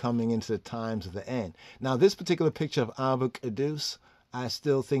 because we're coming into the times of the end. Now, this particular picture of Abu-Qudus, I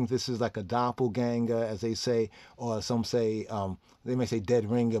still think this is like a doppelganger, as they say, or some say, they may say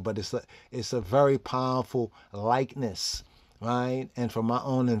dead ringer, but it's a very powerful likeness, right? And from my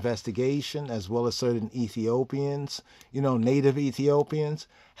own investigation, as well as certain Ethiopians, you know, native Ethiopians,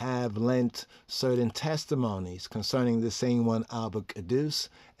 have lent certain testimonies concerning the same one, Abu-Qudus,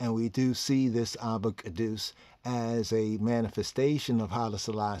 and we do see this Abu-Qudus as a manifestation of Haile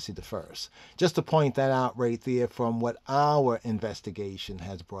Selassie I. Just to point that out right there from what our investigation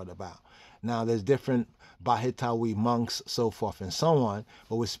has brought about. Now, there's different Bahitawi monks, so forth and so on,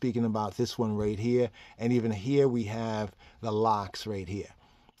 but we're speaking about this one right here, and even here we have the locks right here.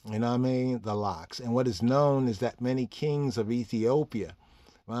 You know what I mean? The locks. And what is known is that many kings of Ethiopia,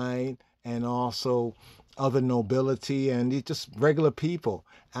 right, and also other nobility and just regular people,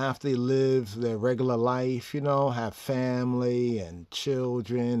 after they live their regular life, you know, have family and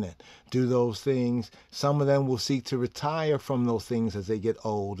children and do those things, some of them will seek to retire from those things as they get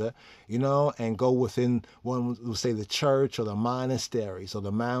older, you know, and go within, one will say, the church or the monasteries or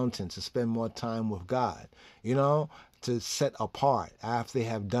the mountains to spend more time with God, you know, to set apart after they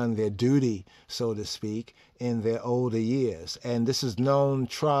have done their duty, so to speak, in their older years. And this is known,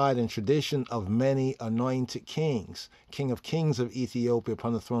 tried, and tradition of many anointed kings, King of Kings of Ethiopia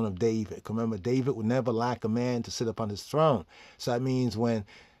upon the throne of David. Remember, David would never lack a man to sit upon his throne. So that means when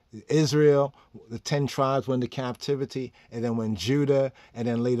Israel, the 10 tribes went into captivity, and then when Judah, and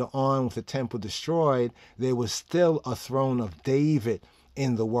then later on with the temple destroyed, there was still a throne of David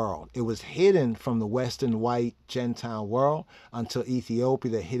in the world. It was hidden from the Western white Gentile world until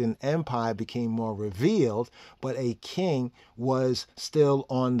Ethiopia, the hidden empire, became more revealed, but a king was still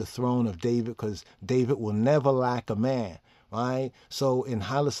on the throne of David, because David will never lack a man, right? So in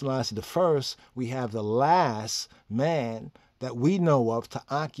Haile Selassie I, we have the last man that we know of to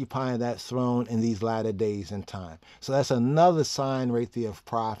occupy that throne in these latter days and time. So that's another sign right there of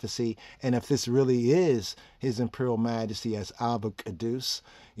prophecy. And if this really is His Imperial Majesty as Abu-Qudus,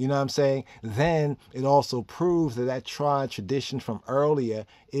 you know what I'm saying, then it also proves that that tried tradition from earlier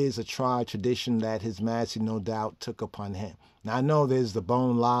is a tried tradition that His Majesty no doubt took upon him. Now, I know there's the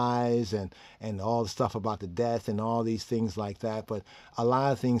bone lies and all the stuff about the death and all these things like that, but a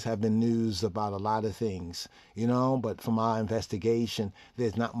lot of things have been news about a lot of things, you know, but from our investigation,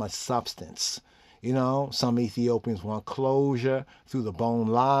 there's not much substance. You know, some Ethiopians want closure through the bone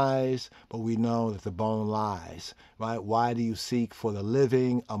lies, but we know that the bone lies, right? Why do you seek for the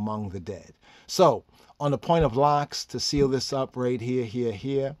living among the dead? So, on the point of locks, to seal this up right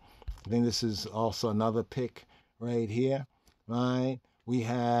here, I think this is also another pick right here, right? We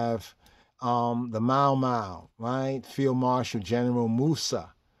have the Mau Mau, right? Field Marshal General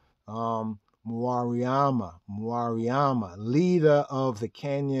Musa, Muariyama, leader of the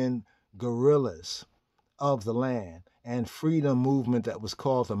Kenyan guerrillas of the land and freedom movement that was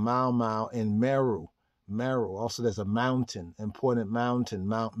called the Mau Mau in Meru. Also, there's a mountain, important mountain,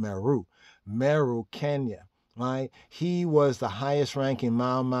 Mount Meru, Kenya, right? He was the highest ranking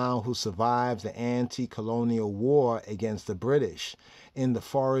Mau Mau who survived the anti-colonial war against the British in the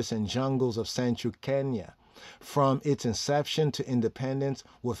forests and jungles of central Kenya from its inception to independence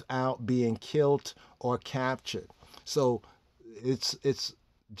without being killed or captured. So it's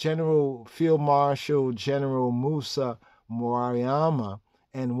General Field Marshal General Musa Murayama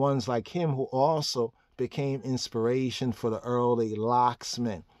and ones like him who also became inspiration for the early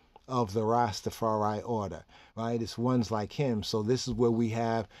locksmen of the Rastafari order, right? It's ones like him. So this is where we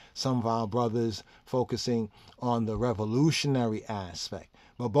have some of our brothers focusing on the revolutionary aspect.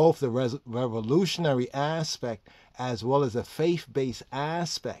 But both the revolutionary aspect as well as the faith-based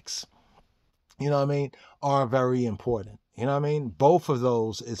aspects, you know what I mean, are very important. You know what I mean? Both of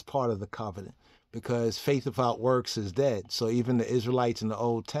those is part of the covenant because faith without works is dead. So even the Israelites in the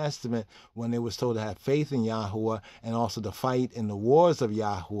Old Testament, when they was told to have faith in Yahuwah and also to fight in the wars of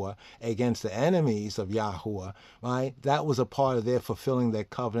Yahuwah against the enemies of Yahuwah, right? That was a part of their fulfilling their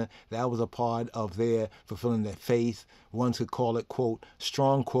covenant. That was a part of their fulfilling their faith. One could call it, quote,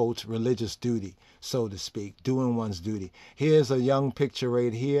 strong quotes, religious duty, so to speak, doing one's duty. Here's a young picture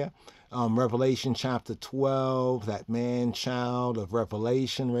right here. Revelation chapter 12, that man-child of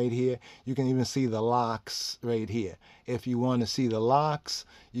Revelation right here. You can even see the locks right here. If you want to see the locks,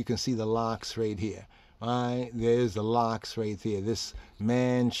 you can see the locks right here. Right? There's the locks right there. This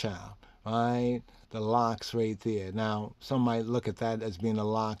man-child, right? The locks right there. Now, some might look at that as being the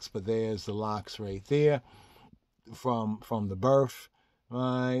locks, but there's the locks right there from the birth,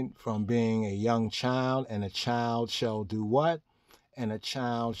 right? From being a young child, and a child shall do what? And a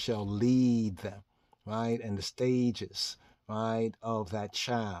child shall lead them, right? And the stages, right, of that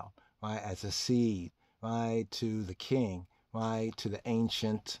child, right, as a seed, right, to the king, right, to the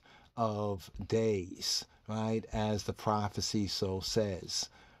ancient of days, right, as the prophecy so says,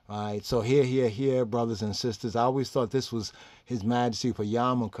 right? So here, brothers and sisters, I always thought this was His Majesty for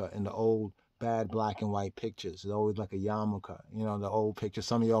Yamuka in the old bad black and white pictures. It's always like a yarmulke, you know, the old picture.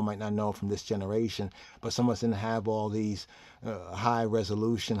 Some of y'all might not know from this generation, but some of us didn't have all these high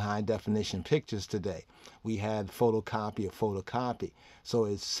resolution, high definition pictures today. We had photocopy of photocopy. So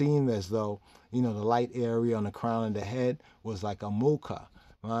it seemed as though, you know, the light area on the crown of the head was like a muka,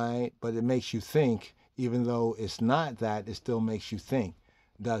 right? But it makes you think, even though it's not that, it still makes you think,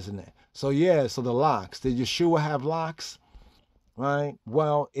 doesn't it? So yeah, so the locks. Did Yeshua have locks? Right?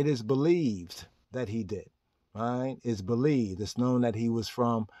 Well, it is believed that he did. Right? It's believed. It's known that he was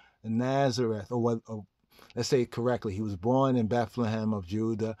from Nazareth, or let's say it correctly. He was born in Bethlehem of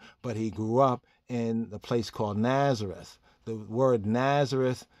Judah, but he grew up in the place called Nazareth. The word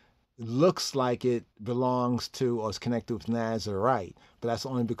Nazareth looks like it belongs to or is connected with Nazarite, but that's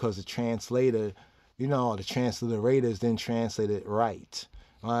only because the translator, you know, the translators didn't translate it right.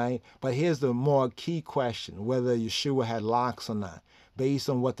 Right? But here's the more key question, whether Yeshua had locks or not, based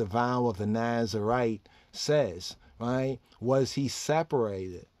on what the vow of the Nazarite says, right? Was he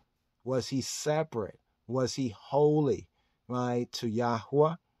separated? Was he separate? Was he holy, right, to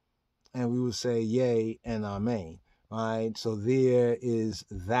Yahweh? And we would say yay and amen, right? So there is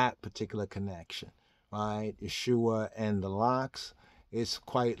that particular connection, right? Yeshua and the locks. It's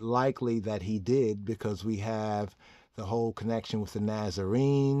quite likely that he did, because we have the whole connection with the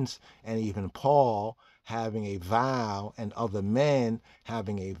Nazarenes, and even Paul having a vow and other men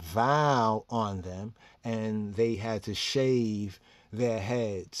having a vow on them, and they had to shave their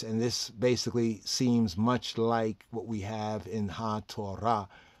heads. And this basically seems much like what we have in HaTorah,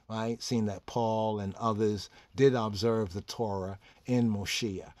 right? Seeing that Paul and others did observe the Torah in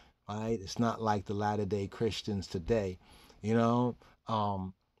Moshiach, right? It's not like the latter-day Christians today, you know,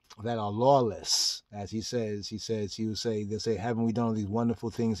 that are lawless. As he will say, they'll say, haven't we done all these wonderful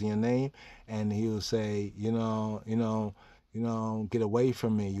things in your name? And he will say, you know, get away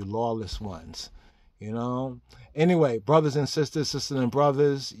from me, you lawless ones, you know. Anyway, brothers and sisters and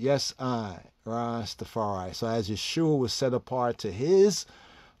brothers, yes, I, Rastafari. So as Yeshua was set apart to his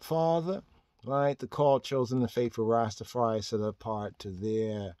Father, right, the called, chosen, the faithful Rastafari set apart to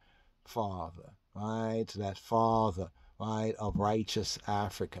their Father, right, to that Father, right, of righteous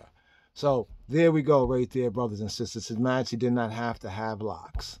Africa. So there we go, right there, brothers and sisters. His Majesty did not have to have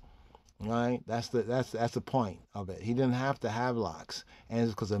locks, right? That's the point of it. He didn't have to have locks, and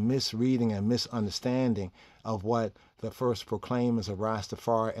it's because of misreading and misunderstanding of what the first proclaimers of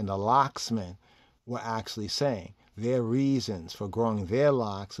Rastafari and the locksmen were actually saying. Their reasons for growing their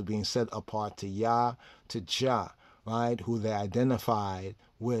locks were being set apart to Yah, to Jah, right, who they identified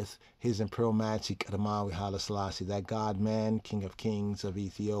with His Imperial Majesty Kadamawi Haile Selassie, that God-man, King of Kings of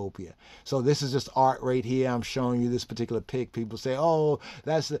Ethiopia. So this is just art right here. I'm showing you this particular pic. People say, oh,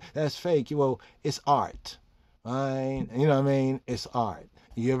 that's fake. Well, it's art. Right? You know what I mean? It's art.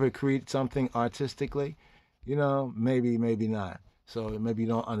 You ever create something artistically? You know, maybe, maybe not. So maybe you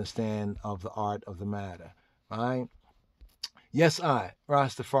don't understand of the art of the matter. Right? Yes, I,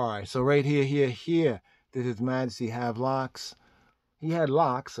 Rastafari. So right here, did His Majesty have locks? He had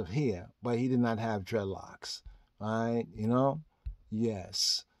locks of hair, but he did not have dreadlocks. Right? You know?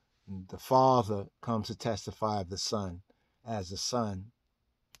 Yes. The Father comes to testify of the Son, as the Son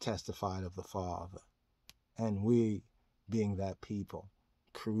testified of the Father. And we, being that people,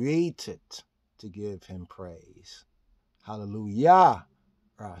 created to give Him praise. Hallelujah,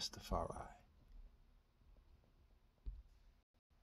 Rastafari.